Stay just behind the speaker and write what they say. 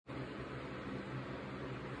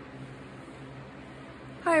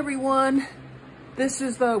Hi everyone, this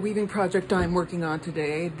is the weaving project I'm working on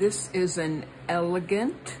today. This is an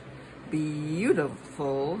elegant,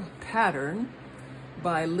 beautiful pattern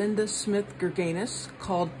by Smith Gurganus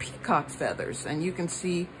called Peacock Feathers, and you can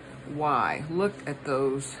see why. Look at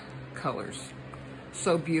those colors,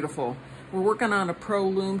 so beautiful. We're working on a pro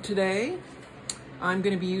loom today. I'm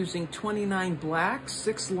going to be using 29 black,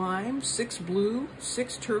 6 lime, 6 blue,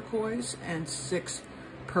 6 turquoise, and 6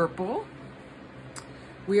 purple.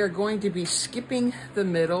 We are going to be skipping the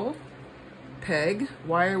middle peg.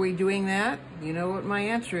 Why are we doing that? You know what my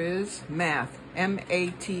answer is. Math.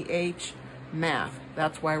 M-A-T-H, math.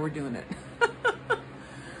 That's why we're doing it.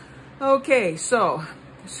 Okay, so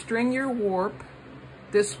string your warp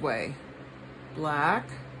this way. Black,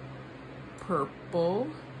 purple,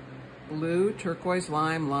 blue, turquoise,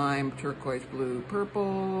 lime, lime, turquoise, blue,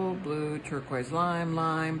 purple, blue, turquoise, lime,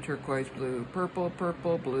 lime, turquoise, blue, purple,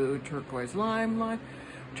 purple, blue, turquoise, lime, lime,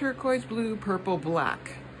 turquoise, blue, purple,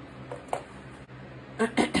 black.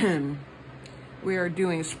 We are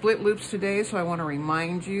doing split loops today, so I want to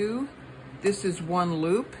remind you, this is one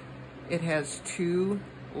loop. It has 2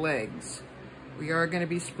 legs. We are going to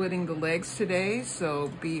be splitting the legs today,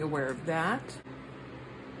 so be aware of that.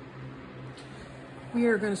 We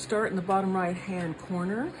are going to start in the bottom right hand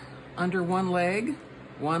corner, under one leg.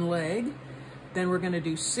 Then we're going to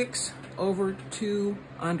do 6 over 2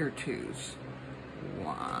 under 2s.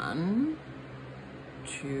 1,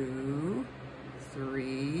 2,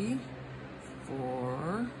 3,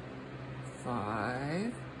 4,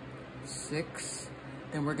 5, 6.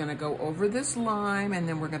 Then we're going to go over this line, and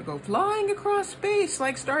then we're going to go flying across space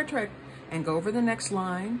like Star Trek and go over the next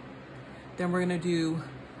line. Then we're going to do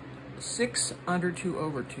 6 under 2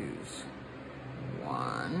 over 2s.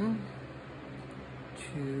 1,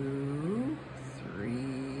 2,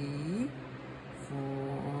 3,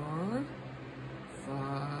 4,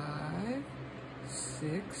 5,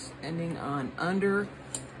 6, ending on under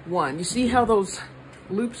 1. You see how those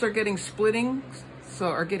loops are getting split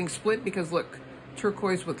because look,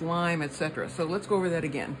 turquoise with lime, etc. So let's go over that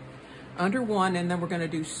again. Under 1, and then we're going to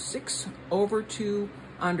do 6 over 2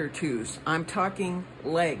 under 2s. I'm talking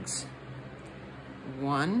legs.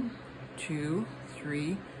 1, 2,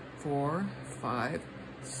 3, 4, 5,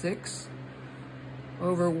 6.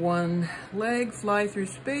 Over one leg, fly through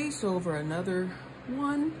space, over another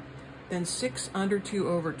one, then 6 under 2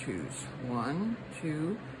 over 2s. 1,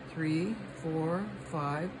 2, 3, 4,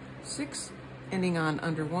 5, 6, ending on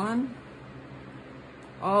under 1.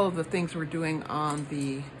 All of the things we're doing on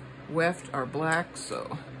the weft are black,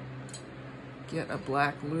 so get a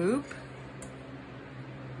black loop.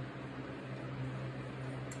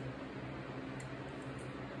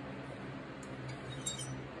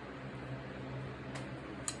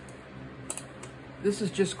 This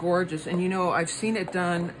is just gorgeous, and you know, I've seen it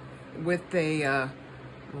done with a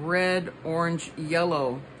red, orange,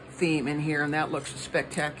 yellow theme in here, and that looks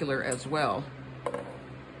spectacular as well.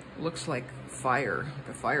 Looks like fire, like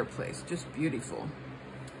a fireplace, just beautiful.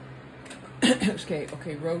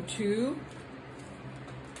 Okay, row 2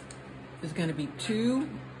 is going to be 2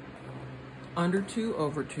 under 2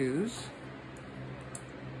 over 2s.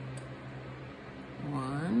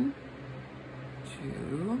 1,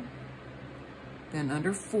 2, then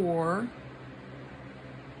under 4,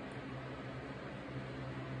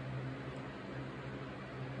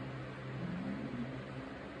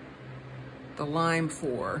 the lime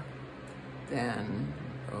 4, then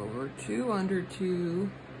over 2 under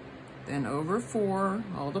 2, then over 4,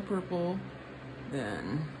 all the purple,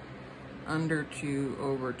 then under 2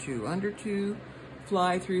 over 2 under 2,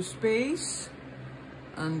 fly through space,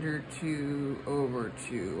 under 2 over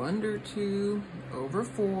 2 under 2, over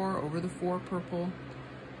 4, over the 4 purple,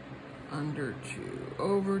 under 2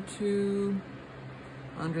 over 2,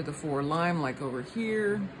 under the 4 lime like over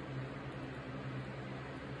here.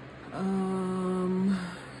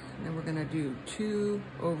 Then we're gonna do 2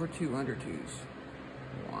 over 2 under 2s.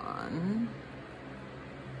 1,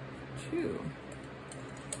 2.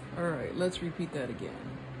 All right, let's repeat that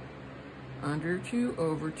again. Under 2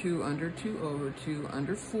 over 2 under 2 over 2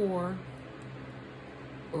 under 4,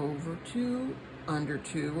 over 2 under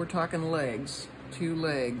 2. We're talking legs, 2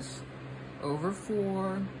 legs. Over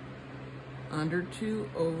 4, under 2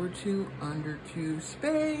 over 2 under 2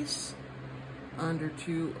 space. Under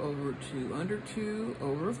 2 over 2 under 2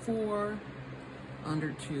 over 4,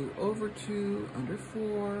 under 2 over 2 under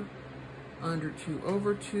 4, under 2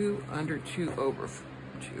 over 2 under 2 over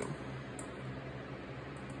 2.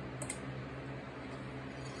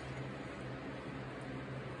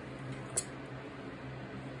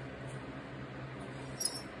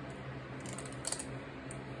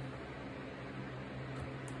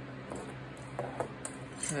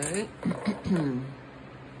 Okay.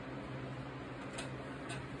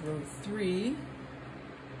 Row 3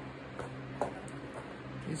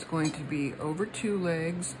 is going to be over 2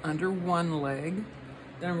 legs, under 1 leg.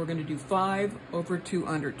 Then we're going to do 5 over 2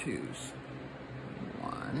 under 2s.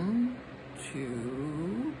 1,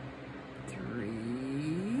 2,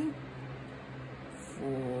 3,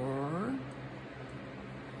 4,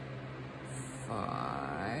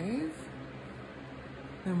 5.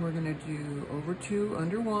 Then we're going to do over 2,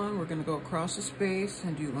 under 1. We're going to go across the space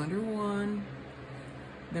and do under 1.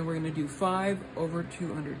 Then we're going to do 5 over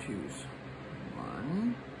 2 under 2s.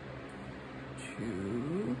 1,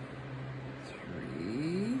 2,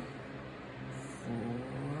 3,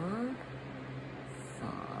 4, 5.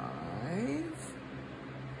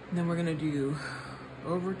 And then we're going to do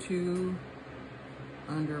over 2,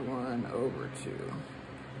 under 1, over 2.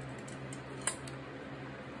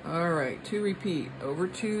 All right, to repeat, over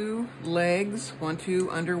 2 legs, 1, 2,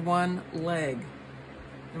 under 1 leg.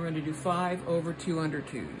 And we're going to do 5 over 2 under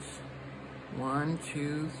 2s. 1,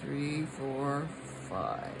 2, 3, 4,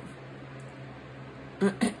 5.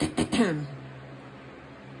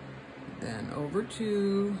 Then over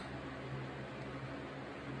 2,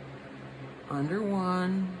 under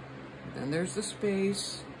 1, then there's the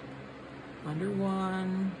space, under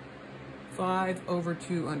 1, 5 over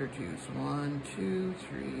 2 under 2s. 1, 2,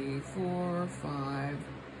 3, 4, 5.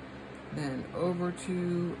 Then over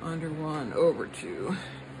 2, under 1, over 2.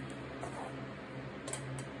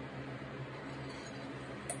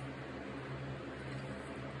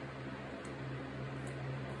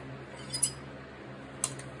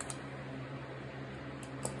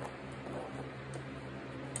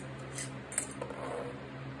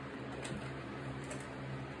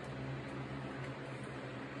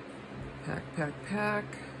 Pack, pack, pack.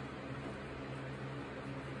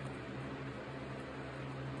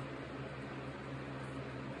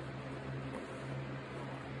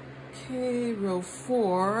 Okay, row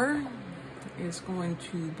 4 is going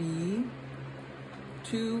to be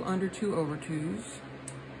 2 under 2 over 2s.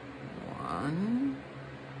 1,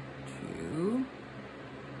 2,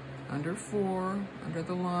 under 4, under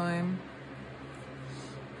the lime,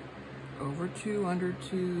 over 2, under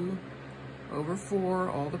 2, over 4,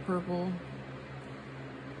 all the purple,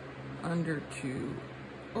 under 2,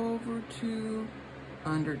 over 2,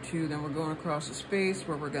 under 2, then we're going across the space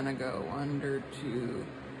where we're going to go under 2,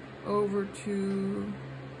 over 2,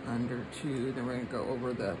 under 2, then we're going to go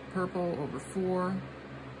over the purple, over 4,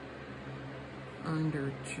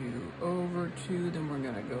 under 2, over 2, then we're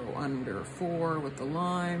going to go under 4 with the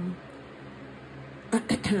lime,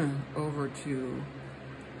 over 2,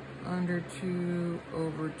 under 2,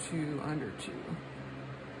 over 2, under 2.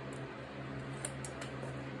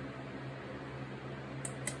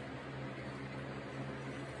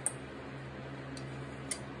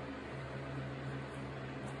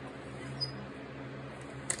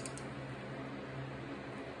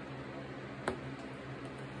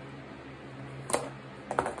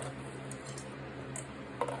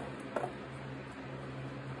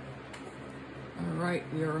 All right,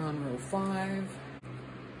 we are on row 5.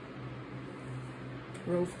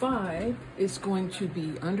 Row 5 is going to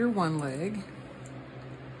be under 1 leg,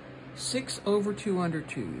 6 over 2 under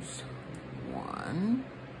 2s. 1,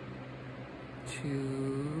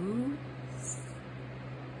 2,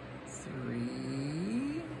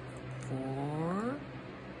 3, 4,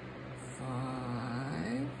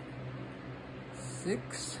 5,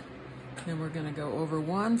 6. Then we're going to go over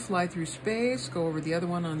 1, fly through space, go over the other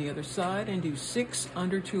one on the other side, and do 6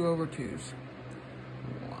 under 2 over 2s.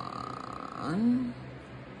 1,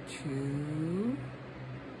 2,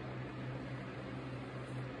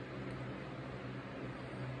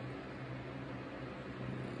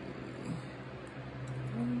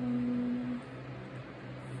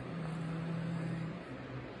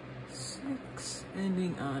 6,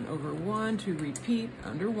 ending on over 1 to repeat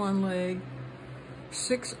under 1 leg,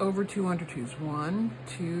 6 over 2 under 2s. 1,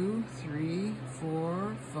 2, 3,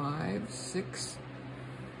 4, 5, 6.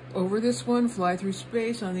 Over this one, fly through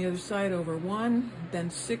space on the other side over 1, then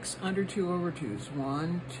 6 under 2 over 2s.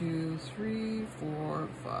 1, 2, 3, 4,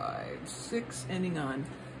 5, 6, ending on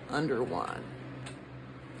under 1.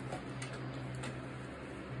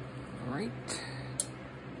 All right.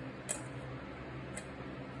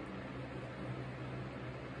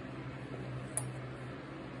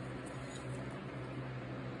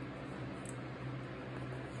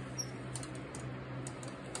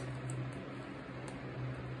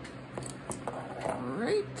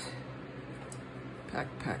 Pack,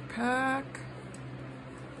 pack, pack.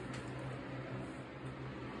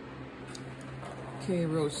 Okay,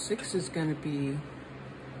 row 6 is going to be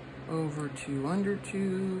over 2, under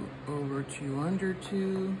 2, over 2, under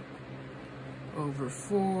 2, over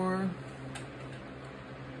 4,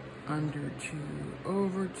 under 2,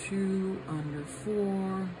 over 2, under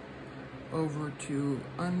 4, over 2,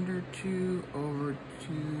 under 2, over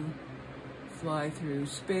 2, fly through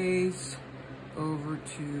space, over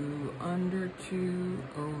 2, under 2,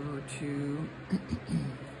 over 2,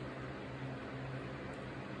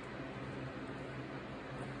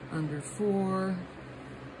 under 4,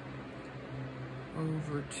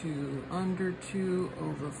 over 2, under 2,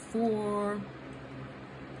 over 4,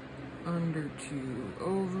 under 2,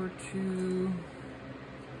 over 2,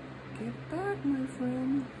 get back, my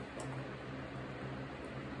friend,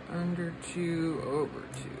 under 2, over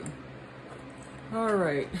 2. All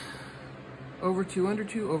right, over 2, under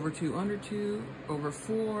 2, over 2, under 2, over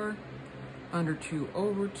 4, under 2,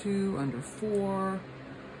 over 2, under 4,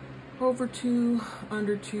 over 2,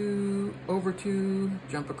 under 2, over 2,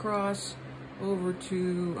 jump across, over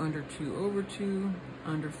 2, under 2, over 2,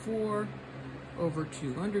 under 4, over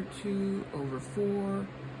 2, under 2, over 4,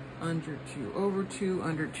 under 2, over 2,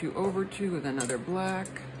 under 2, over 2, with another black.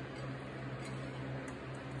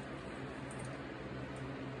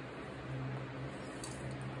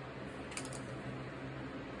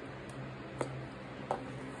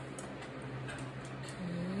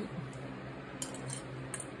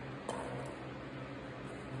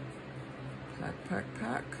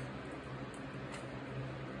 Pack.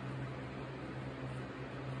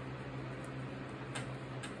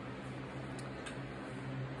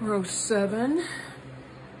 Row 7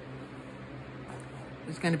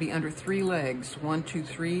 is going to be under 3 legs. 1, 2,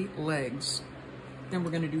 3 legs. Then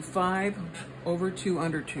we're going to do 5 over 2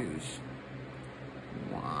 under 2s.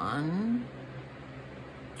 1,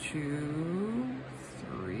 2,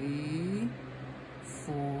 3,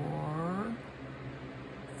 4,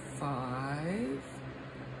 5,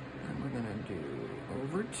 and we're gonna do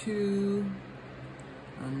over 2,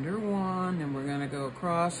 under 1, and we're gonna go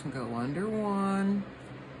across and go under 1,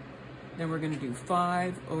 then we're gonna do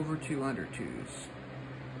 5 over 2 under 2s.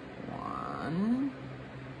 1,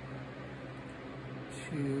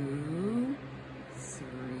 2,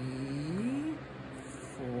 3,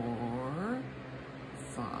 4,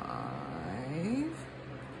 5,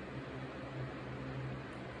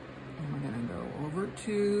 over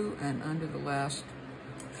 2 and under the last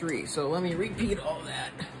 3. So let me repeat all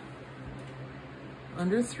that.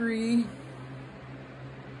 Under 3,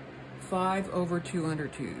 5 over 2 under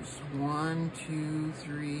 2s. 1, 2,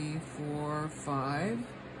 3, 4, 5.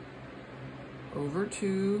 Over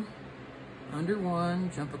 2, under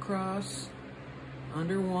 1, jump across,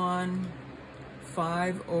 under 1,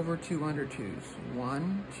 5 over 2 under 2s.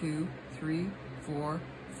 1, 2, 3, 4,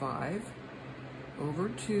 5. Over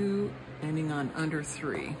 2, ending on under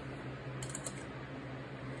 3.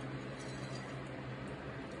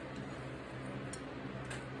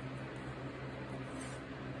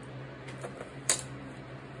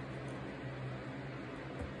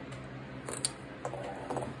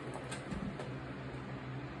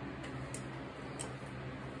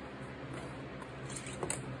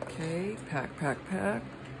 Okay, pack.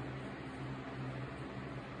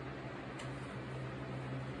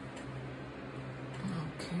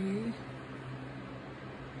 Okay.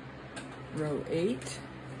 Row 8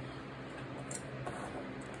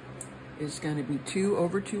 is going to be 2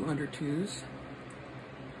 over 2 under 2s,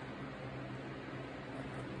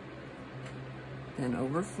 then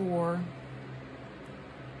over 4,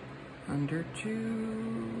 under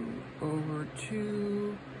 2, over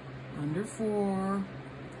 2, under 4,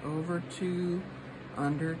 over 2,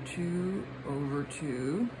 under 2, over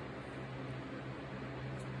 2,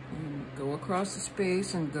 and go across the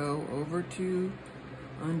space and go over 2,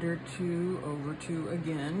 under 2, over 2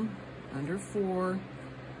 again, under 4,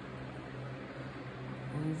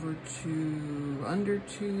 over 2, under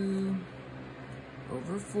 2,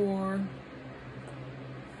 over 4,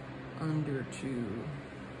 under 2,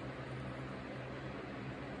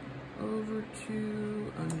 over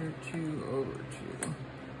 2, under 2, over 2.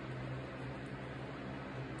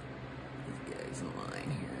 This guy's in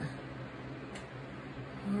line here.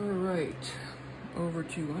 All right. Over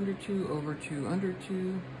 2, under 2, over 2, under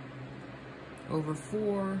 2, over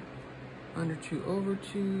 4, under 2, over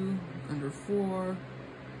 2, under 4,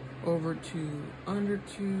 over 2, under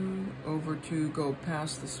 2, over 2, go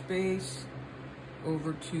past the space,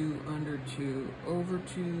 over 2, under 2, over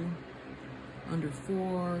 2, under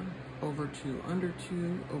 4, over 2, under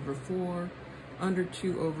 2, over 4, under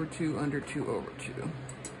 2, over 2, under 2, over 2.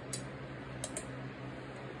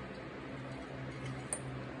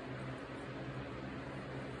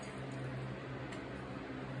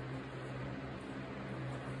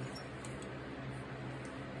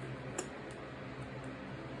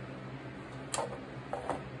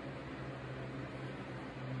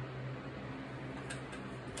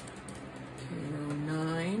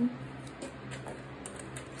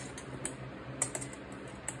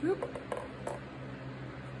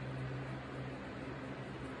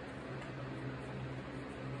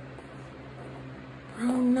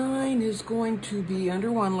 is going to be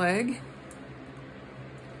under one leg,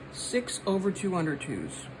 6 over 2 under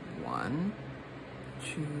 2s. 1,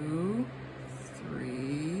 2,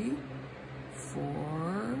 3,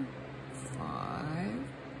 4, 5,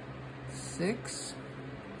 6.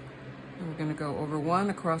 And we're going to go over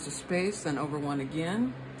 1 across the space, then over 1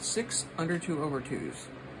 again. 6 under 2 over 2s.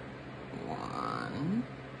 1,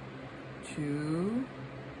 2,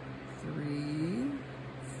 3,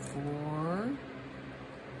 4,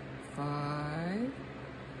 5,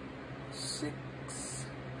 6.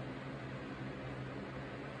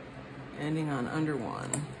 Ending on under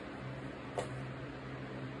 1.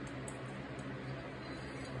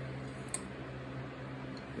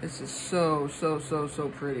 This is so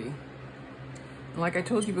pretty. And like I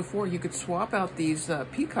told you before, you could swap out these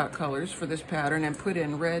peacock colors for this pattern and put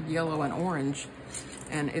in red, yellow, and orange,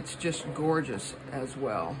 and it's just gorgeous as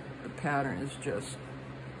well. The pattern is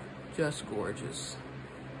just gorgeous.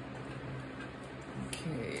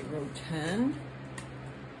 Okay, row 10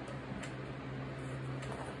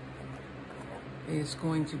 is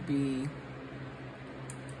going to be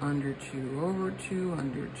under 2 over 2,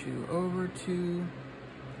 under 2 over 2,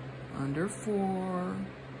 under 4,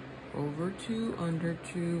 over 2, under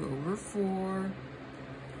 2, over 4,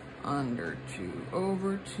 under 2,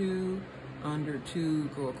 over 2, under 2,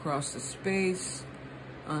 go across the space,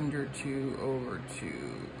 under 2, over 2,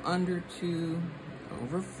 under 2,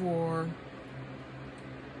 over 4,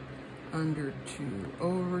 under 2,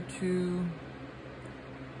 over 2,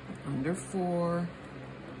 under 4,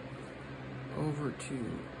 over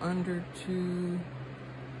 2, under 2,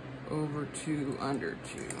 over 2, under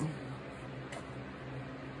 2.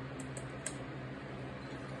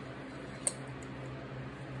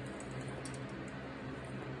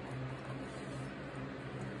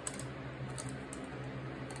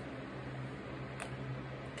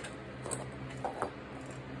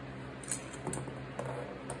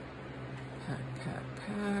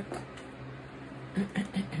 Pack.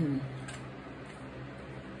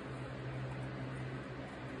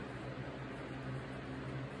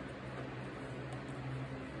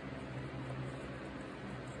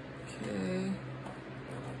 Okay.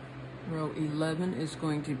 Row 11 is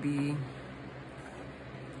going to be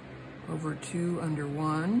over 2 under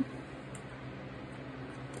 1.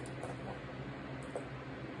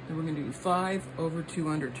 Then we're going to do 5 over 2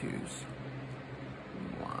 under 2s.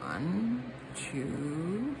 1,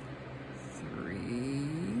 2,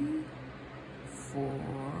 3, 4,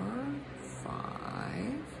 5.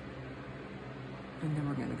 And then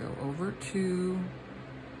we're going to go over 2,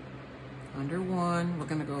 under 1. We're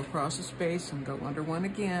going to go across the space and go under 1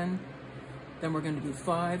 again. Then we're going to do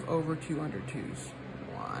 5 over 2 under 2s.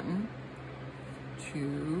 1,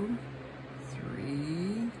 2,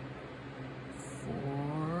 3,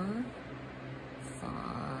 4,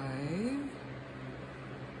 5.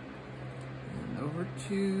 Over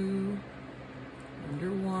 2,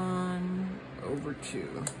 under 1, over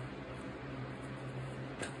 2.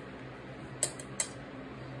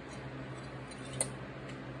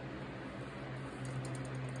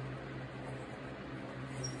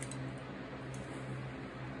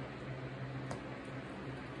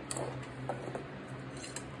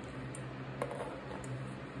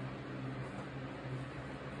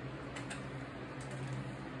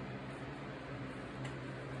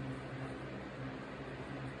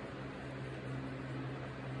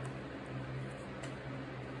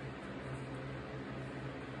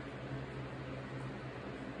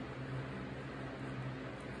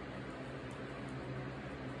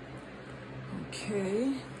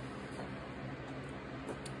 Okay,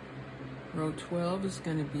 row 12 is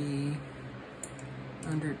going to be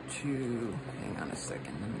under 2, hang on a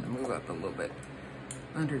second, I'm going to move up a little bit,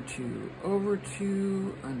 under 2 over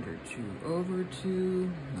 2, under 2 over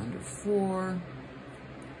 2, under 4,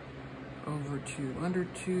 over 2 under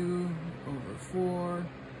 2, over 4,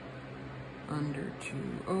 under 2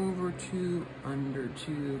 over 2, under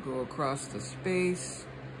 2, go across the space,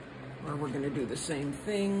 or we're going to do the same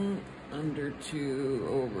thing, under 2,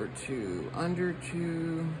 over 2, under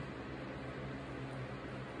 2,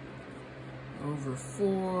 over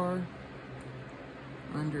 4,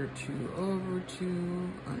 under 2, over 2,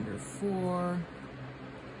 under 4,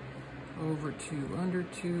 over 2, under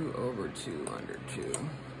 2, over 2, under 2.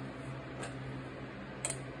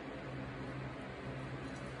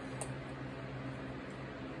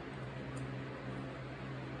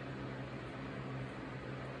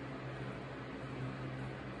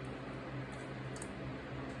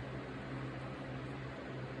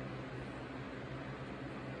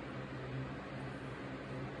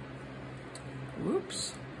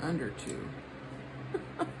 Whoops, under 2.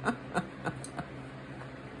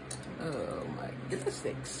 Oh,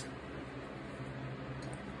 mistakes.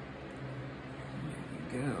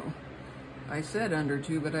 There you go. I said under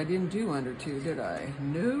 2, but I didn't do under 2, did I?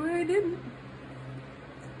 No, I didn't.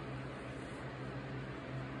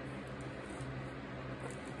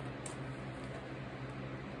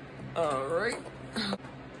 All right.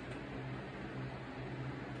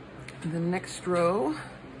 The next row,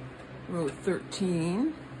 row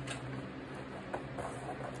 13,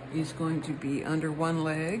 is going to be under 1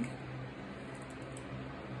 leg.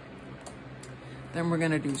 Then we're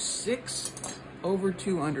going to do 6 over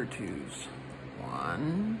 2 under 2s.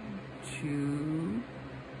 1, 2,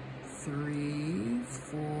 3,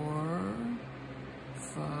 4,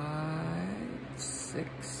 5,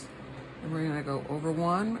 6. And we're going to go over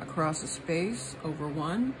 1, across a space, over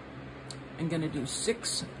 1. I'm going to do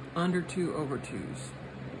 6 under 2 over 2s.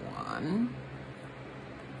 1,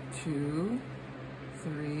 2,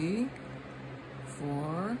 3,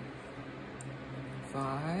 4,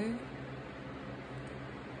 5,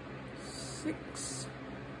 6.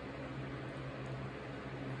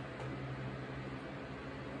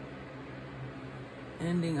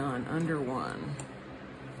 Ending on under 1.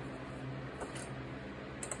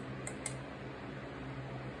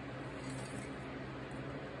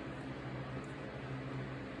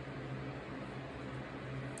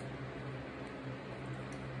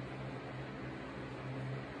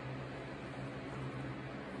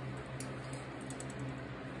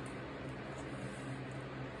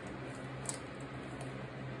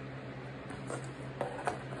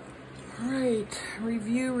 Right,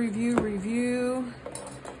 review.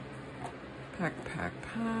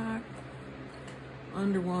 Pack.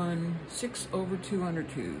 Under 1, 6 over 2 under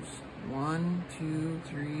 2s. 1, 2,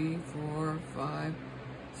 3, 4, 5,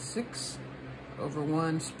 6 over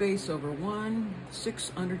 1, space over 1,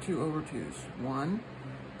 6 under 2 over 2s. 1,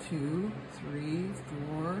 2, 3,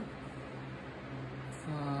 4,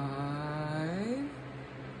 5,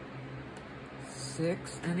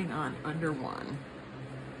 6, ending on under 1.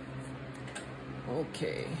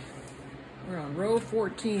 Okay, we're on row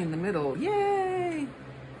 14, the middle. Yay!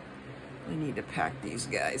 We need to pack these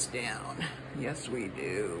guys down. Yes, we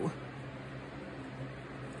do.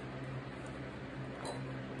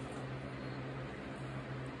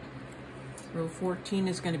 Row 14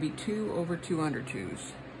 is going to be 2 over 2 under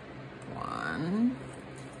 2s. 1,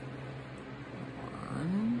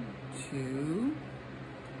 2,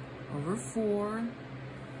 over 4,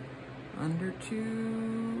 under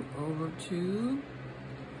 2, over 2,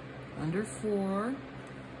 under 4,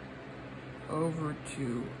 over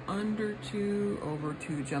 2, under 2, over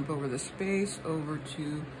 2, jump over the space, over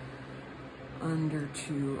 2, under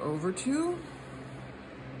 2, over 2,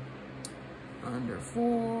 under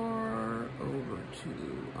 4, over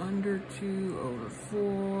 2, under 2, over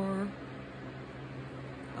 4,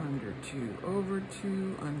 under 2, over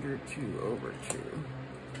 2, under 2, over 2.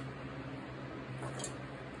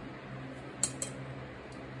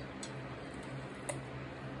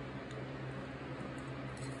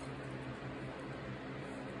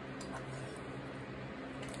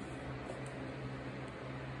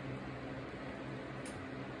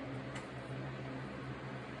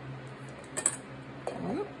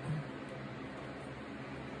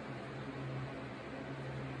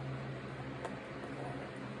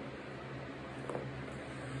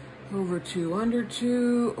 Over 2, under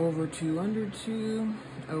 2, over 2, under 2,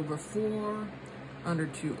 over 4, under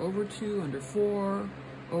 2, over 2, under 4,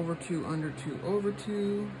 over 2, under 2, over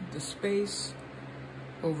 2, the space,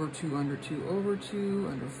 over 2, under 2, over 2,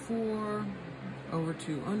 under 4, over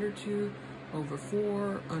 2, under 2, over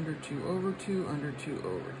 4, under 2, over 2, under 2,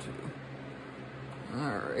 over 2.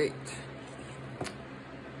 All right.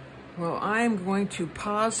 Well, I'm going to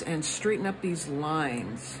pause and straighten up these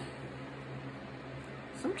lines.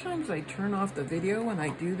 Sometimes I turn off the video when I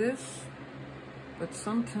do this, but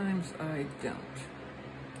sometimes I don't.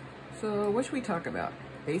 So what should we talk about?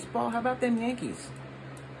 Baseball? How about them Yankees?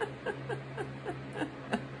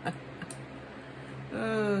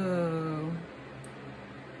 Oh.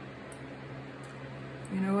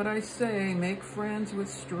 You know what I say, make friends with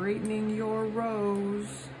straightening your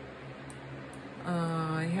rows.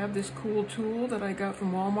 I have this cool tool that I got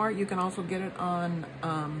from Walmart. You can also get it on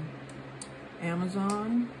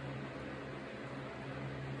Amazon.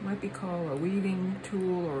 Might be called a weaving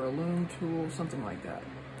tool or a loom tool, something like that.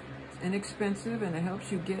 It's inexpensive and it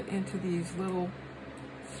helps you get into these little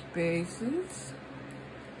spaces.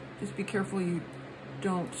 Just be careful you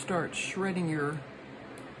don't start shredding your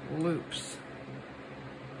loops.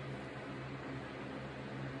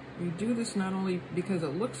 You do this not only because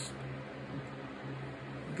it looks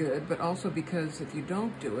good, but also because if you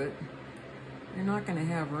don't do it, you're not going to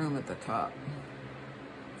have room at the top.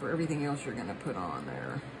 for everything else you're going to put on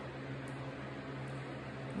there.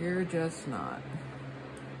 You're just not.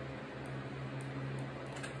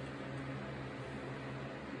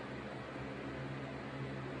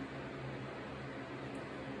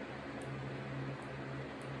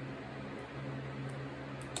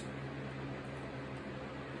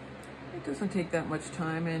 It doesn't take that much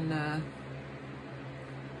time, and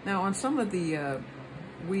now on some of the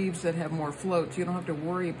weaves that have more floats, you don't have to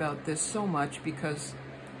worry about this so much because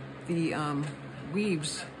the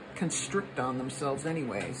weaves constrict on themselves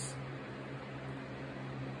anyways.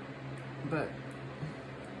 But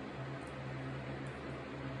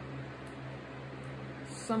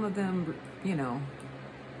some of them, you know,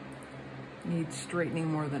 need straightening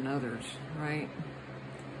more than others, right?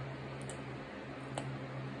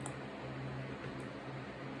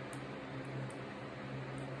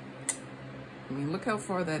 I mean, look how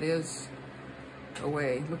far that is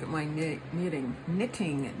away. Look at my knitting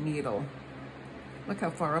needle. Look how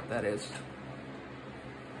far up that is.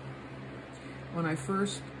 When I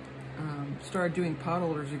first started doing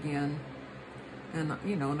potholders again, and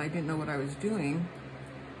you know, and I didn't know what I was doing,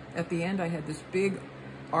 at the end I had this big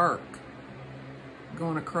arc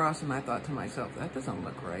going across, and I thought to myself, that doesn't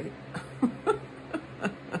look right.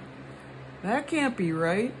 That can't be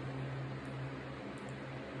right.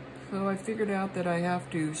 So I figured out that I have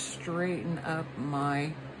to straighten up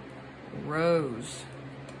my rows.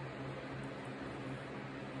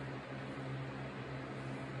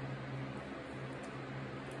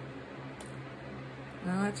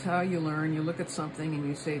 Now that's how you learn. You look at something and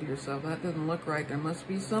you say to yourself, that doesn't look right. There must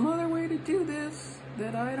be some other way to do this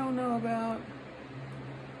that I don't know about.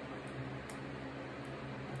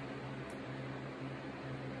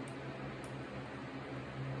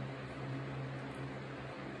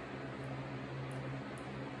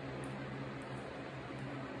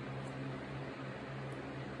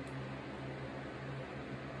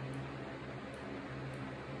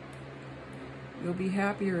 You'll be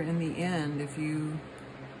happier in the end if you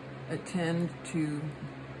attend to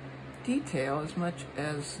detail as much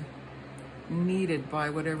as needed by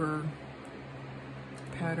whatever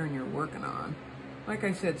pattern you're working on. Like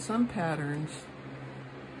I said, some patterns,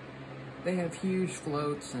 they have huge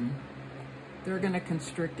floats and they're going to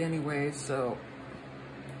constrict anyway, so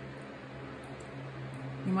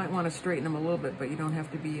you might want to straighten them a little bit, but you don't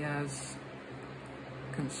have to be as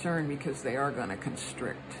concerned because they are going to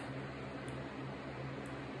constrict.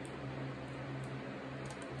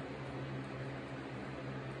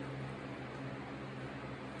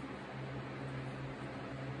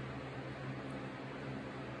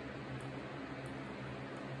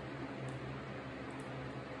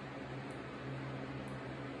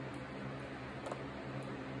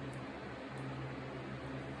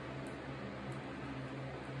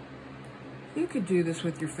 You could do this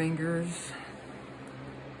with your fingers.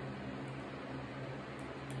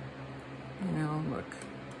 You know, look.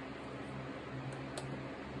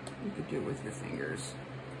 You could do it with your fingers.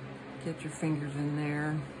 Get your fingers in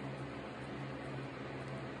there.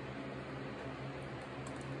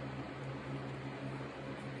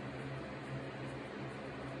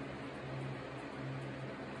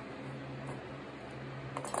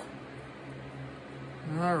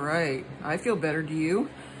 All right. I feel better, do you?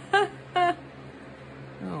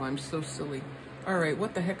 Oh, I'm so silly. All right,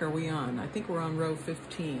 what the heck are we on? I think we're on row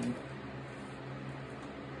 15.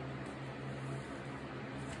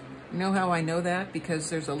 You know how I know that?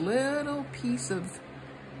 Because there's a little piece of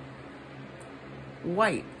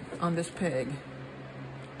white on this peg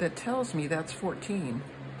that tells me that's 14.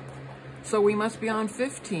 So we must be on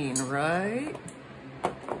 15, right?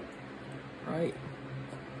 Right.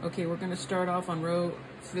 Okay, we're going to start off on row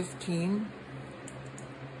 15.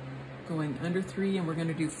 Going under 3, and we're going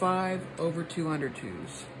to do 5 over 2 under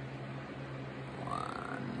 2s.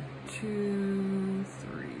 1, 2,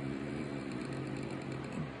 3,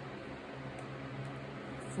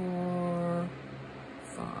 4,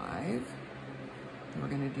 5. We're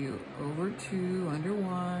going to do over 2, under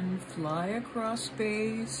 1, fly across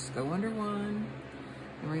space, go under 1.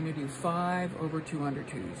 And we're going to do 5 over 2 under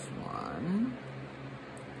 2s. 1,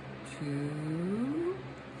 2,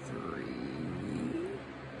 3.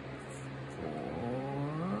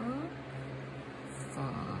 5.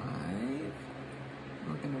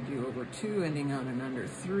 We're going to do over 2, ending on an under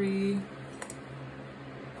 3.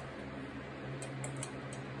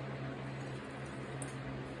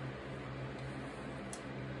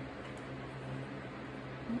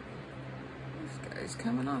 This guy's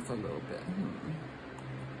coming off a little bit.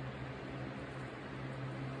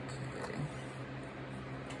 Okay.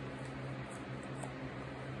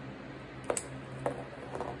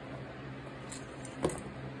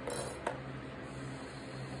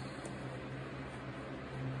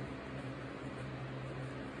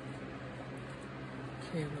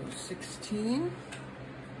 Okay, row 16.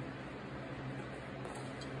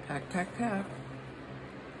 Pack, pack, pack.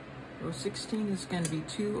 Row 16 is going to be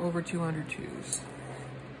 2 over 2 under 2s.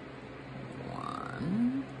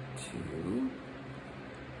 1, 2,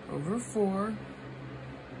 over 4,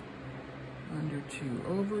 under 2,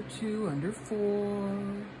 over 2, under 4,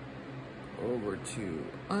 over 2,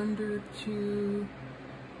 under 2,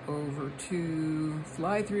 over 2,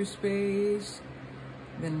 fly through space.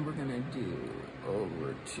 Then we're going to do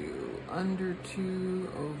over 2, under 2,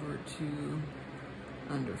 over 2,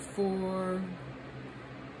 under 4,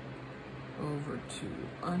 over 2,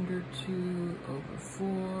 under 2, over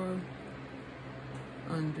 4,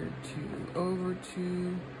 under 2, over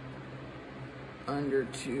 2, under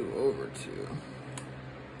 2, over 2.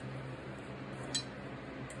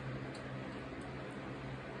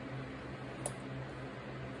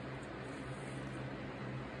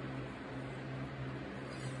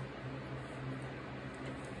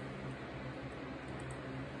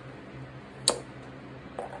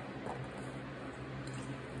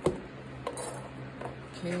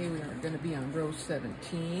 Okay, we are going to be on row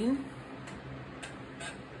 17.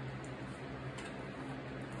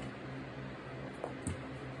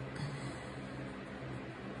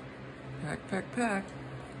 Pack, pack, pack.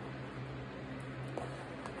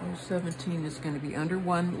 Row 17 is going to be under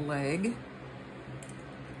 1 leg.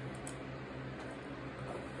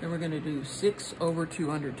 Then we're going to do 6 over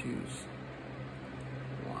 2 under 2s.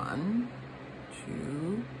 1,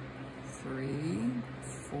 2, 3,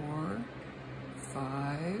 4,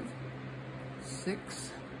 5,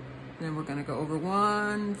 6. Then we're going to go over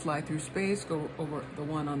 1, fly through space, go over the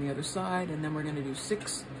 1 on the other side, and then we're going to do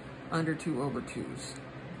 6 under 2 over 2s.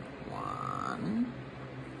 1,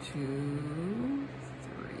 2,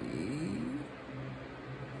 3,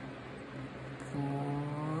 4,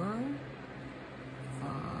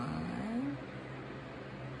 5,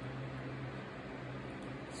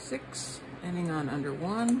 6, ending on under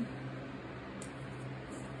 1.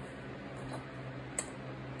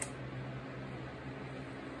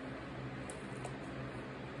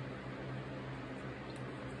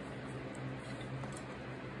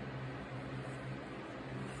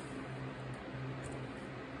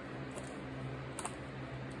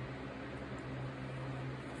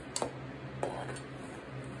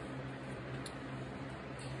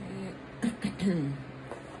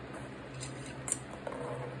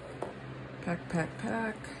 Pack, pack,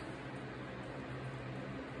 pack.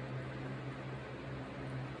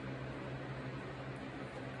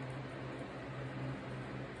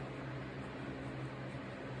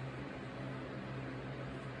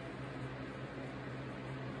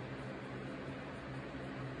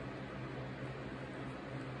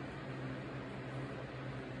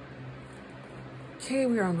 Okay,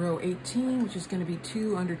 we're on row 18, which is going to be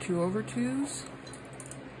 2 under 2 over 2s.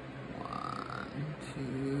 1,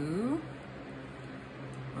 2,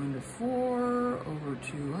 under 4, over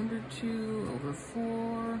 2, under 2, over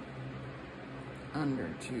 4, under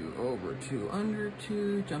 2, over 2, under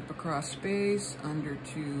 2, jump across space, under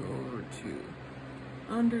 2, over 2,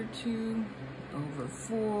 under 2, over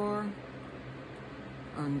 4,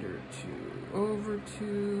 under 2, over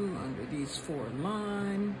 2, under these 4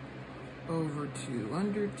 line, over 2,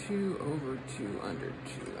 under 2, over 2, under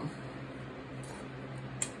 2.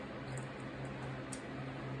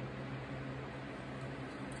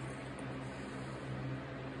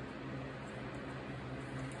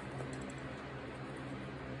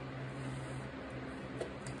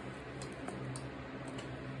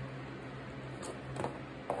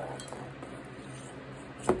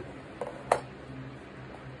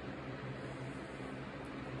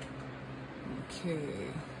 Okay,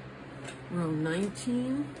 row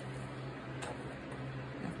 19,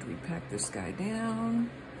 after we pack this guy down.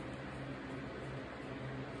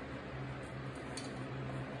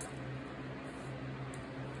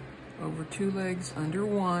 Over 2 legs, under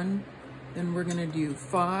 1. Then we're gonna do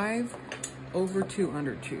 5 over 2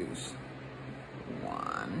 under 2s.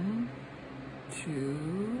 1,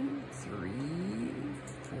 2, 3,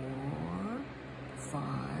 4, 5.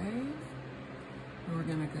 And we're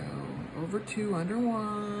gonna go over 2 under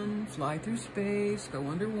 1, fly through space, go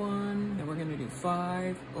under 1. Then we're gonna do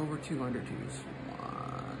 5 over 2 under 2s.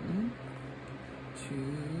 1,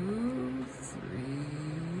 2,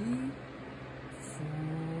 3,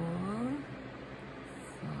 4,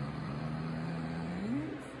 5.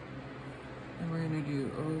 And we're gonna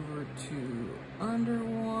do over 2 under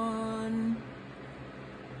 1,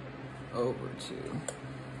 over 2.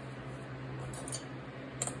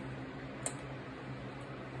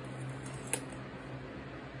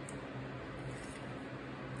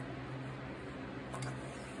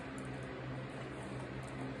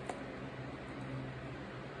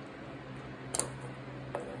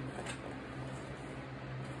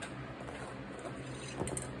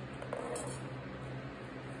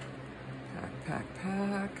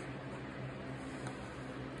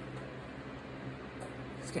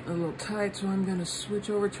 It's getting a little tight, so I'm gonna switch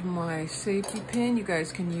over to my safety pin. You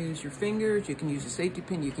guys can use your fingers, you can use a safety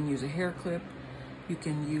pin, you can use a hair clip, you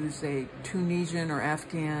can use a Tunisian or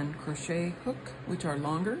Afghan crochet hook, which are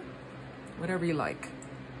longer, whatever you like.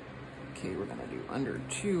 Okay, we're gonna do under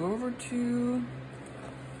 2 over 2.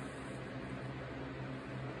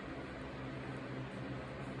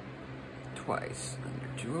 Twice, under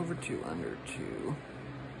 2 over 2, under 2.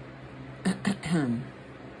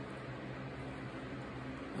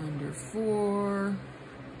 Under 4.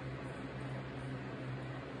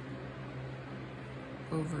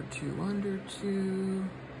 Over 2, under 2.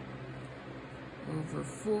 Over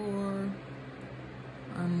 4.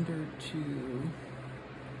 Under 2.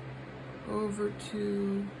 Over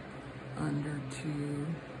 2. Under 2.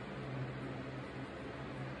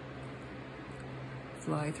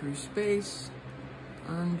 Fly through space,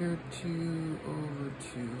 under 2, over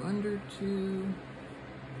 2, under 2,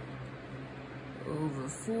 over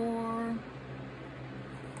 4,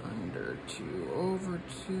 under 2, over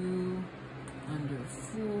 2, under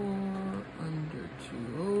 4, under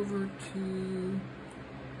 2, over 2,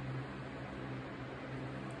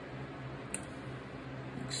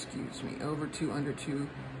 excuse me, over 2, under 2,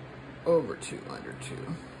 over 2, under 2.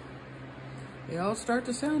 They all start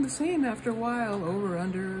to sound the same after a while, over,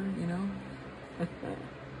 under, you know.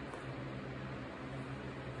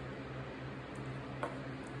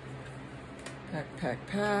 Pack, pack,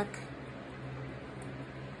 pack.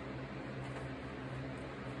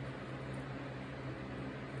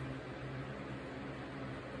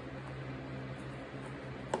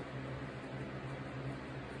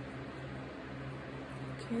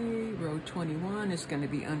 Okay, row 21 is going to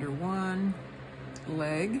be under 1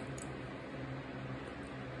 leg.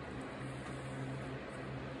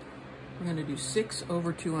 We're going to do 6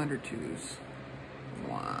 over 2 under 2s.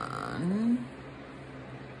 1,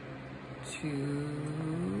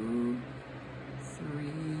 2,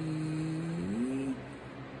 3,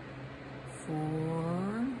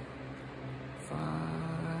 4,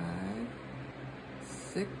 5,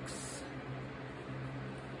 6,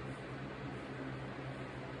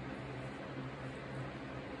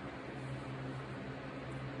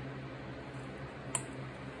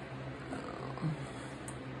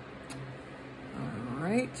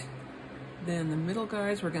 8. Then the middle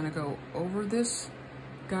guys, we're going to go over this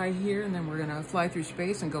guy here, and then we're going to fly through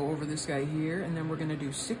space and go over this guy here, and then we're going to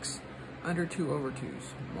do 6 under 2 over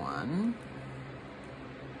 2s. 1,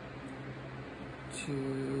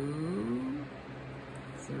 2,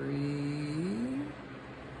 3,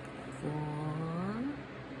 4,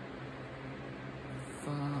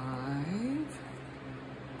 5,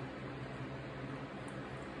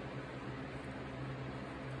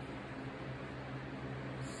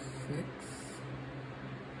 6,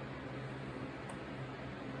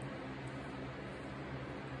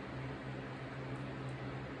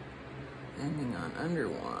 'ending on under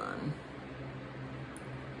 1.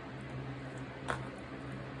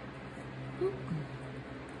 Oop.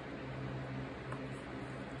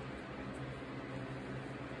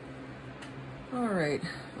 All right,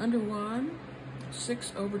 under 1,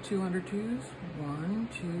 6 over 2 under 2s. 1,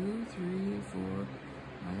 2, 3, 4,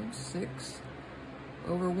 5, 6.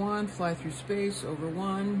 Over 1, fly through space, over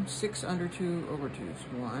 1, 6 under 2 over 2s.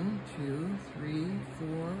 1, 2, 3,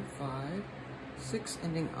 4, 5, 6,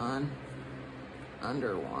 ending on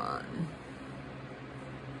under 1.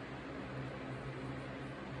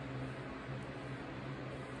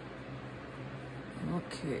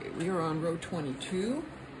 Okay, we are on row 22.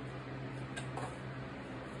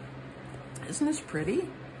 Isn't this pretty?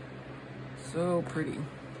 So pretty.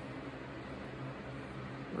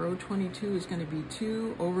 Row 22 is going to be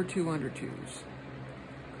 2 over 2 under 2s.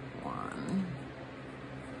 1,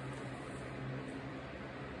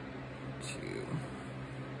 2,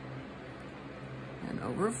 and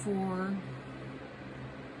over 4,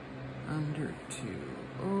 under 2,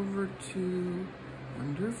 over 2,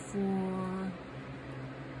 under 4,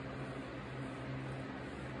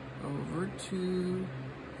 over 2,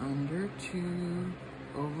 under 2,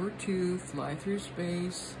 over 2, fly through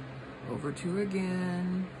space, over 2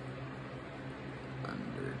 again,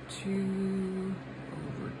 under 2,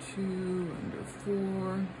 over 2, under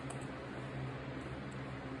 4,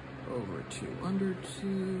 over 2, under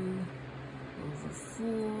 2, over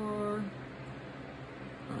 4,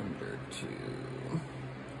 under 2,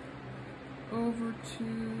 over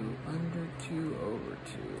 2, under 2, over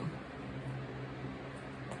 2.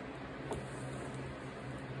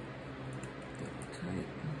 Tight.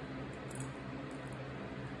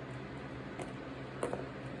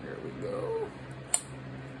 There we go.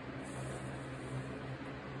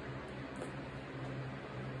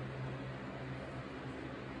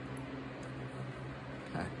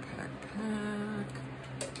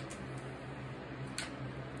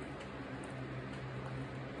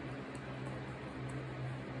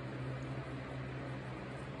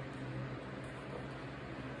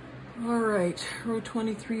 All right, row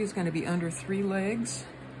 23 is going to be under 3 legs.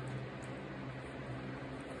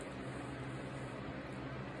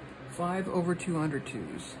 5 over 2 under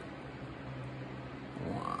 2s.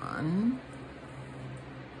 1,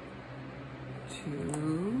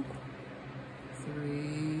 2,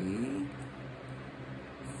 3,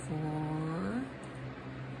 4,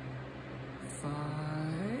 5,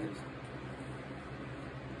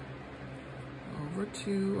 over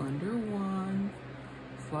 2 under 1,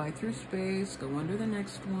 fly through space, go under the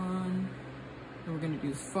next one, and we're going to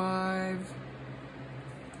do 5,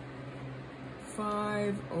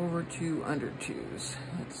 5 over 2 under 2s.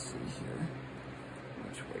 Let's see here.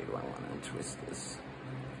 Which way do I want to twist this?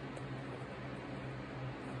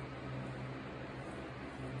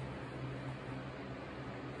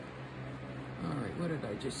 All right, what did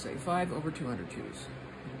I just say? 5 over 2 under 2s.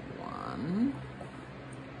 1,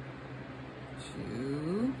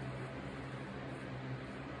 2,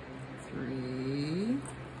 3,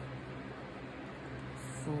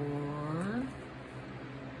 4,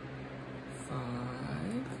 5,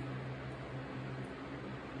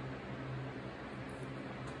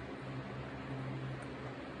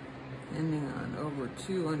 ending on over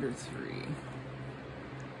 2 under 3.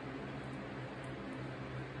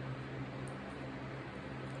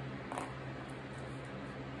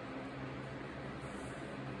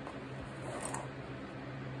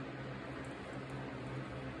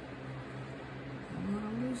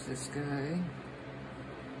 This guy.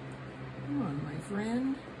 Come on, my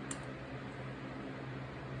friend.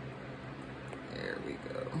 There we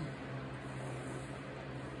go.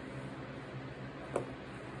 All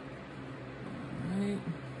right.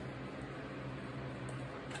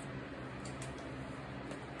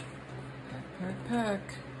 Pack, pack, pack.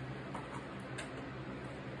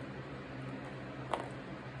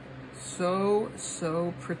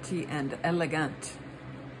 So pretty and elegant.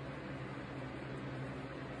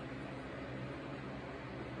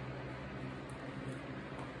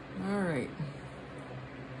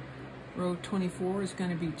 Row 24 is going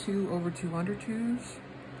to be 2 over 2 under 2s.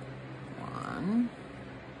 1,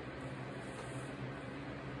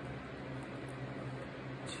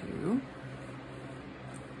 2,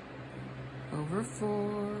 over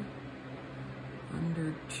 4,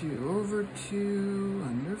 under 2, over 2,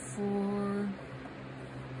 under 4,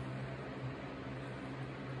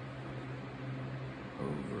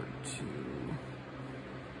 over 2,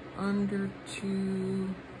 under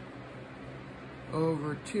 2,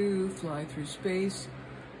 over 2, fly through space,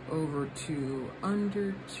 over 2,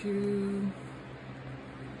 under 2,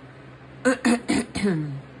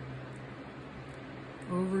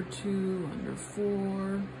 over 2, under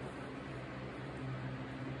 4,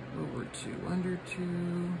 over 2, under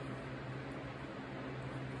 2,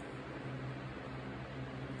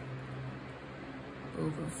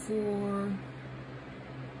 over 4,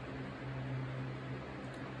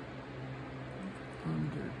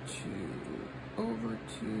 under 2, over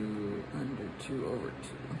 2, under 2, over 2.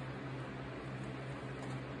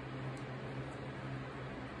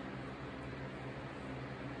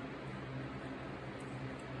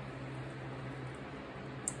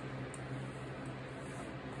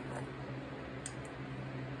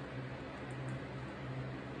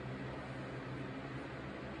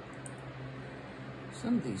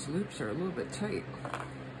 Some of these loops are a little bit tight.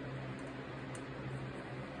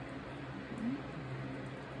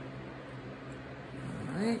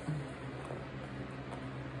 Right.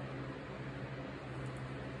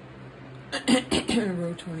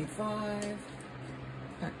 Row 25,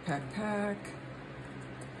 pack, pack, pack.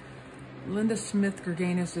 Linda Smith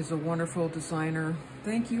Gurganus is a wonderful designer.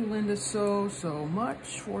 Thank you, Linda, so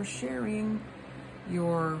much for sharing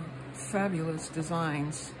your fabulous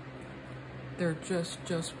designs. They're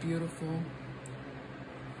just beautiful.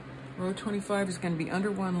 Row 25 is going to be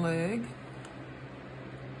under 1 leg.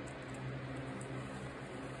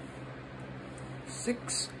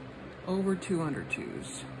 6 over 2 under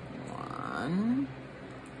 2s. 1,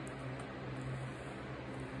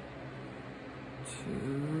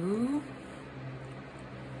 2,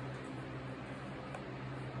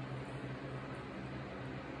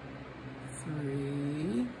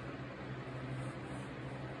 3,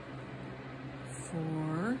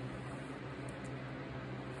 4,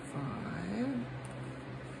 5,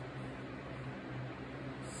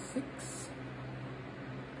 6.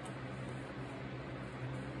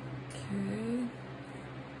 Okay.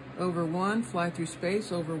 Over 1, fly through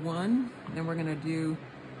space, over 1. Then we're going to do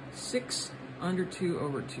 6 under 2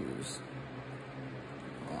 over 2s.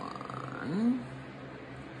 1,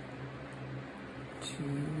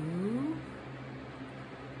 2,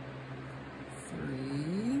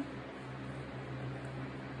 3,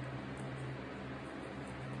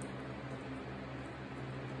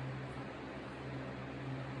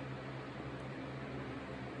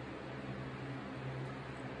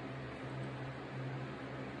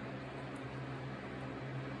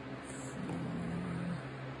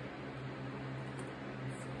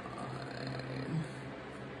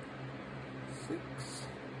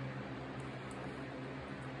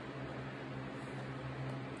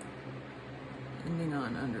 ending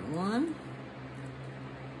on under 1.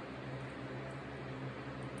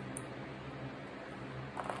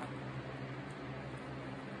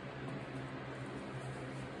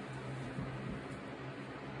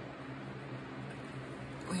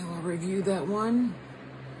 We will review that one.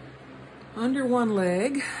 Under 1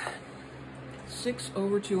 leg, 6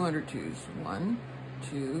 over 2 under 2s. 1,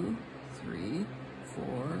 2, 3,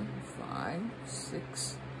 4, 5,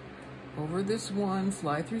 6. Over this 1,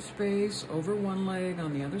 fly through space, over 1 leg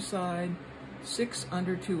on the other side, 6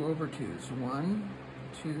 under 2 over 2s. 1,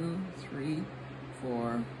 2, 3,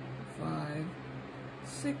 4, 5,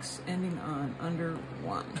 6, ending on under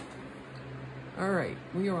 1. All right,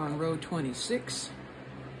 we are on row 26.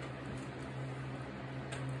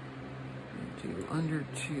 Under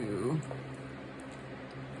 2.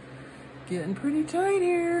 Getting pretty tight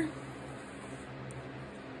here.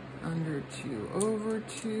 Under 2 over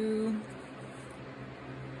 2.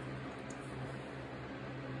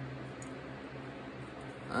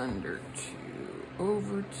 Under 2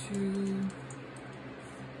 over 2.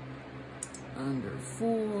 Under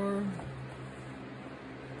 4.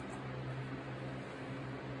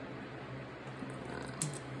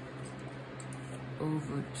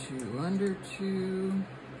 Over 2, under 2,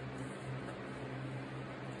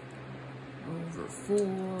 over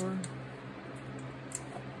 4,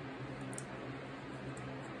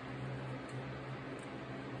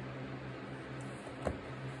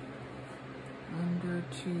 under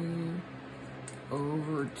 2,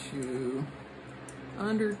 over 2,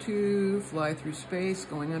 under 2, fly through space,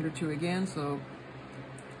 going under 2 again, so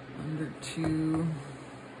under 2,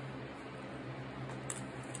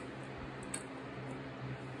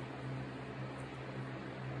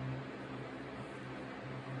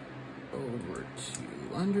 over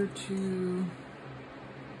 2, under 2,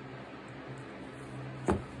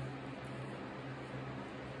 okay,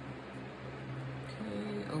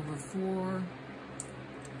 over 4,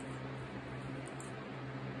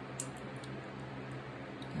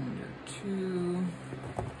 under 2,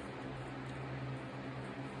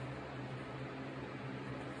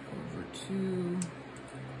 over 2,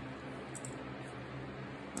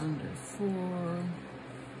 under 4,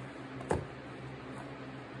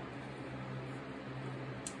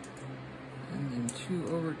 and then 2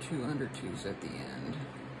 over 2 under 2s at the end.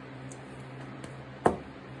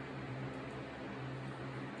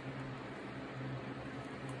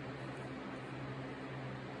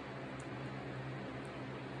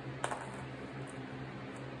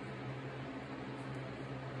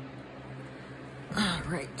 All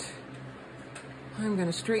right, I'm going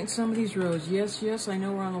to straighten some of these rows. Yes, I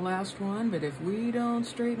know we're on the last one, but if we don't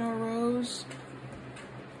straighten our rows,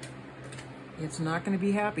 it's not going to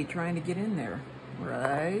be happy trying to get in there.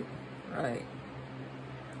 Right.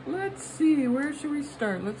 Let's see, where should we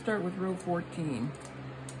start? Let's start with row 14,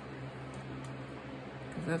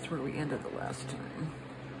 because that's where we ended the last time.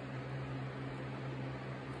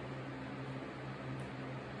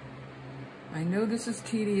 I know this is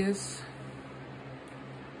tedious,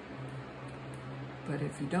 but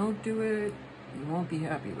if you don't do it, you won't be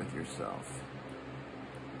happy with yourself.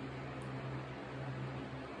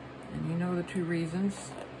 And you know the two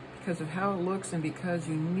reasons: because of how it looks and because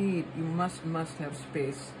you must have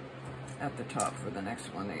space at the top for the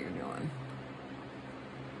next one that you're doing.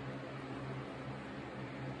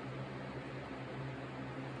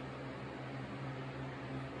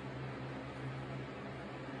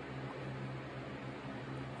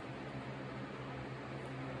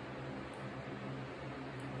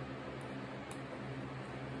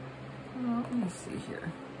 Well, let me see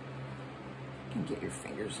here. You can get your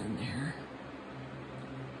fingers in there.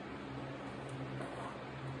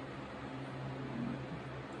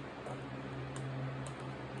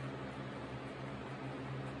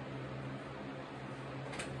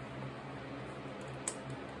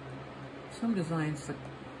 Some designs, the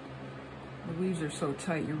weaves are so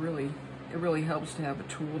tight, it really helps to have a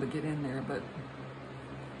tool to get in there, but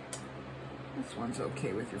this one's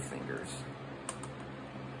okay with your fingers.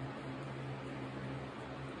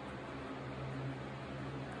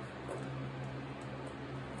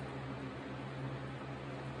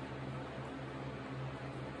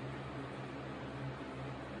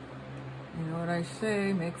 You know what I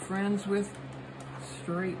say, make friends with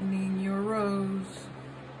straightening your rows.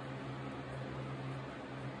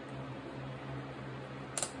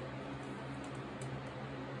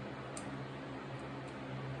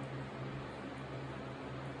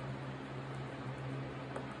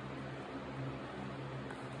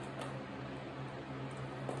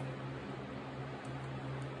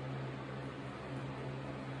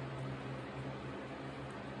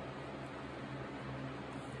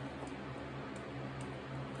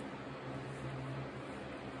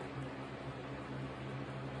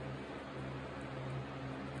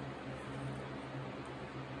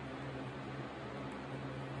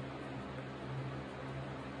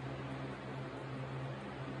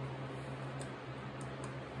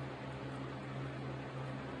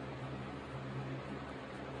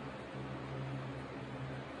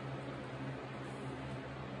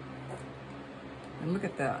 And look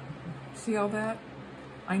at that. See all that?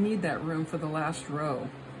 I need that room for the last row.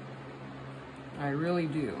 I really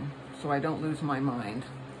do, so I don't lose my mind.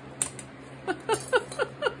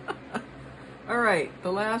 All right,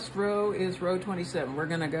 the last row is row 27. We're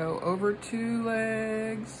gonna go over 2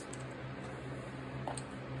 legs.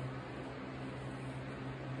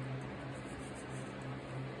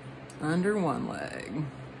 Under 1 leg.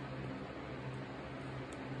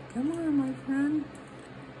 Come on, my friend.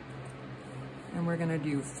 And we're gonna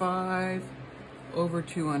do 5 over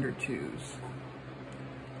 2 under 2s.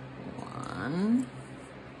 1.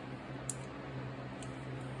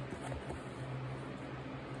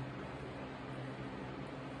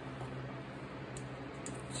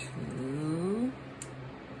 2.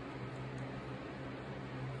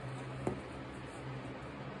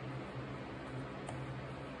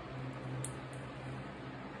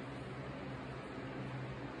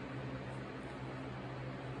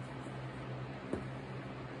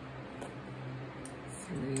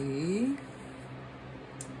 3.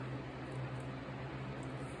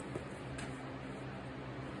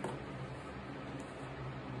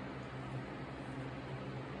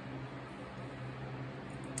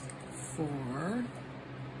 4.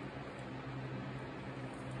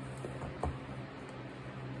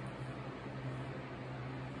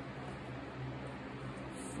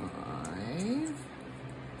 5.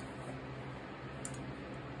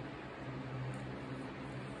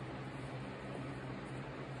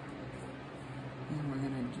 And we're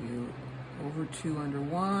going to do over 2 under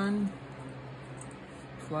 1,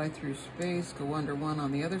 fly through space, go under 1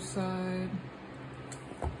 on the other side.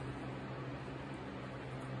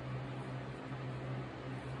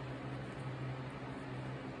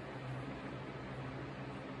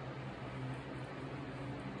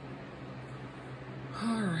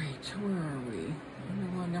 All right, where are we? Under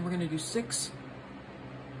 1, now we're going to do 6.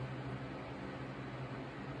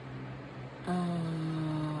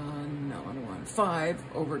 No, under 1. 5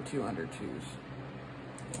 over 2 under 2s.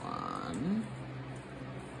 1.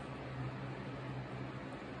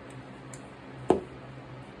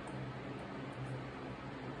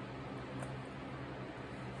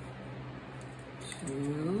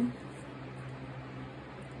 2.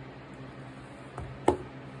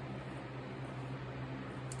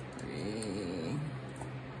 3.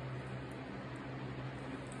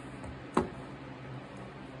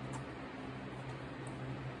 4. 5.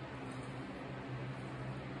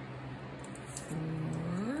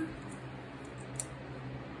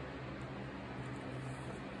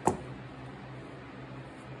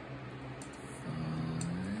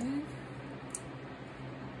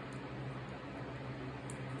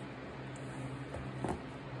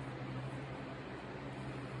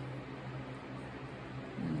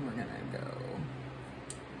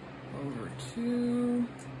 2,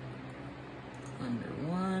 under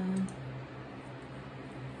 1,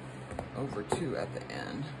 over 2 at the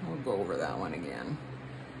end. We'll go over that one again,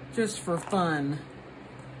 just for fun.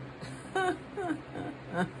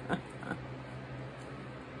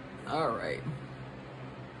 All right,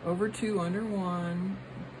 over 2 under 1,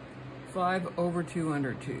 5 over 2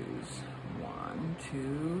 under 2s. 1,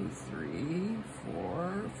 2, 3,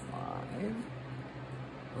 4, 5,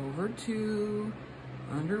 over 2,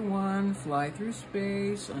 under 1, fly through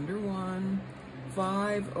space, under 1,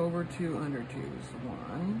 5 over 2 under 2s.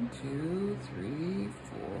 1, 2, 3,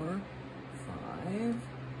 4, 5,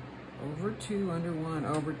 over 2, under 1,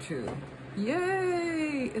 over 2.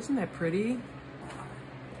 Yay! Isn't that pretty?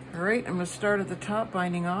 All right, I'm gonna start at the top,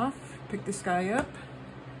 binding off. Pick this guy up.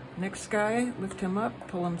 Next guy, lift him up,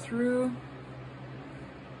 pull him through.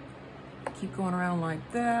 Keep going around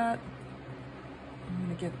like that. I'm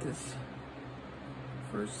gonna get this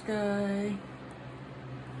first guy,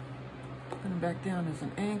 put him back down as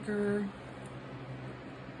an anchor.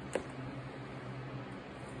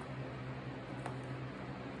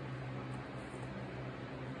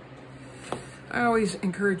 I always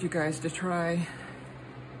encourage you guys to try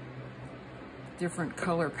different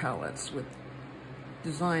color palettes with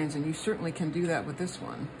designs, and you certainly can do that with this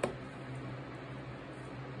one.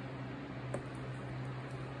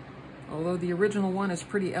 Although the original one is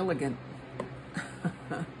pretty elegant.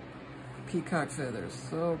 Peacock feathers,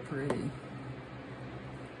 so pretty.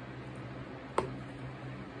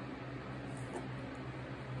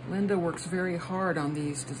 Linda works very hard on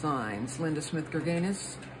these designs, Linda Smith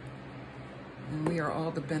Gurganus, and we are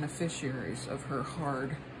all the beneficiaries of her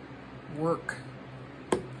hard work.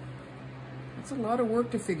 It's a lot of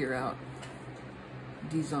work to figure out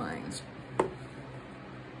designs.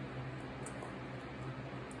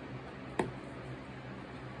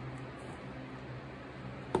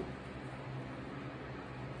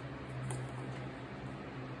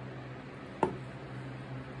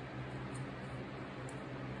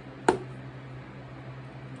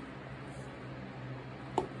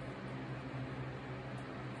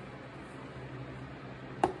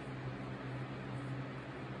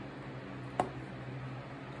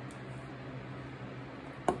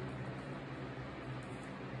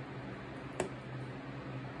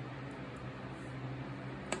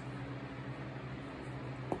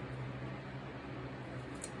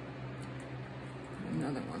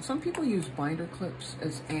 another one. Some people use binder clips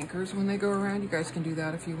as anchors when they go around. You guys can do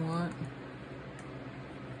that if you want.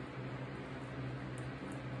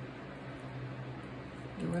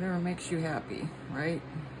 Do whatever makes you happy, right?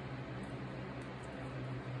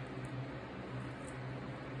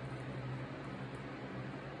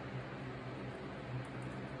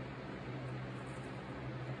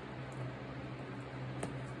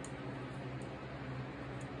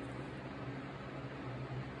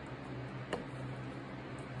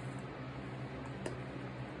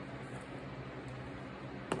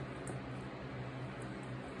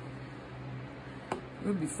 It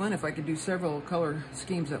would be fun if I could do several color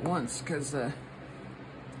schemes at once, because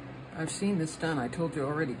I've seen this done, I told you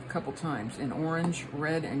already a couple times, in orange,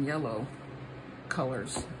 red, and yellow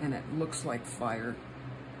colors, and it looks like fire.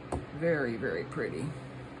 Very, very pretty.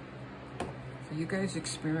 So you guys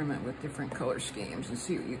experiment with different color schemes and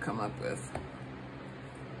see what you come up with.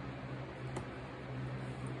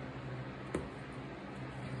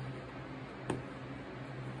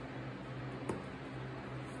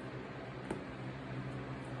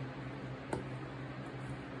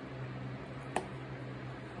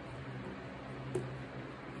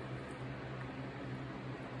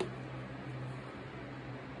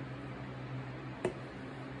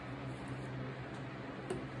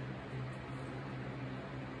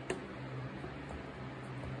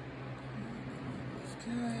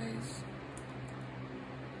 Guys.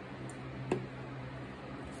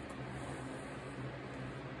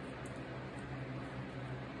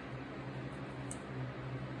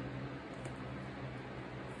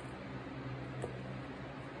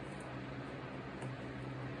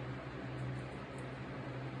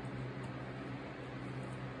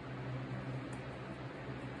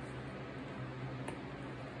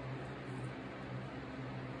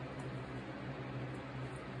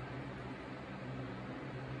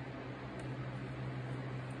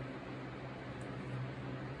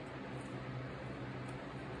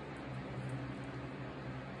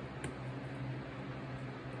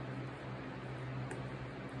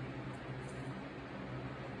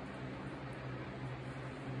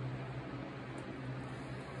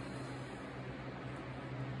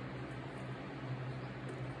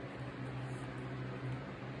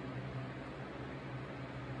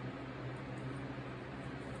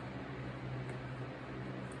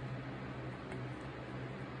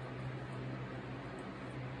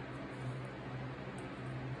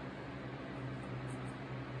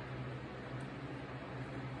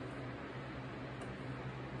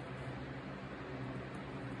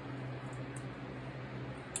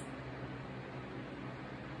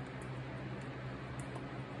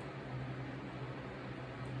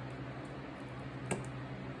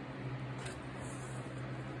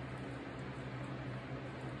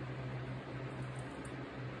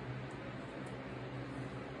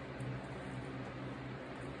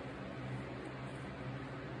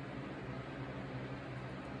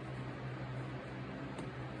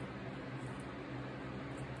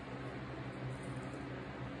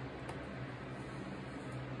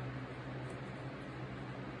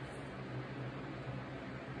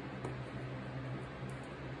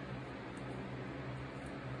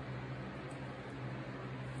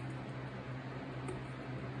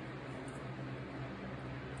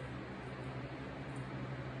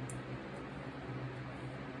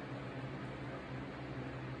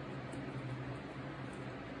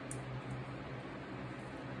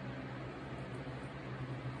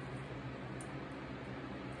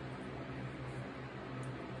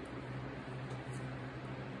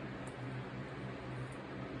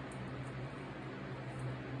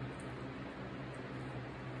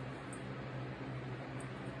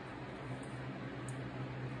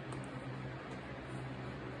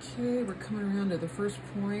 Okay, we're coming around to the first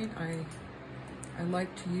point. I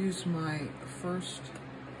like to use my first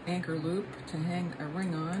anchor loop to hang a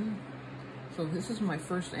ring on. So this is my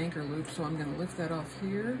first anchor loop, so I'm going to lift that off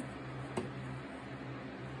here,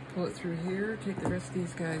 pull it through here, take the rest of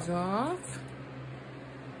these guys off,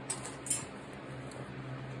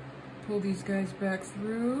 pull these guys back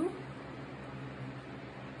through,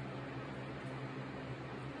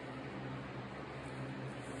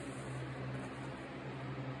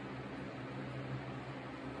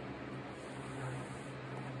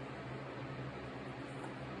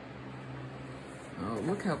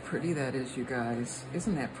 look how pretty that is, you guys.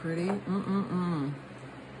 Isn't that pretty?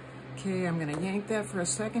 Okay, I'm gonna yank that for a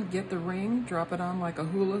second, get the ring, drop it on like a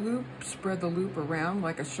hula hoop, spread the loop around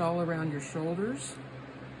like a shawl around your shoulders.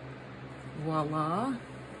 Voila.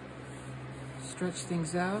 Stretch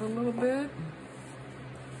things out a little bit.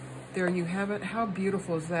 There you have it. How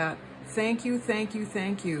beautiful is that Thank you, thank you,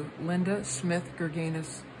 thank you, Linda Smith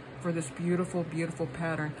Gurganus, for this beautiful, beautiful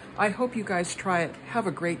pattern. I hope you guys try it. Have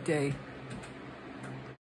a great day.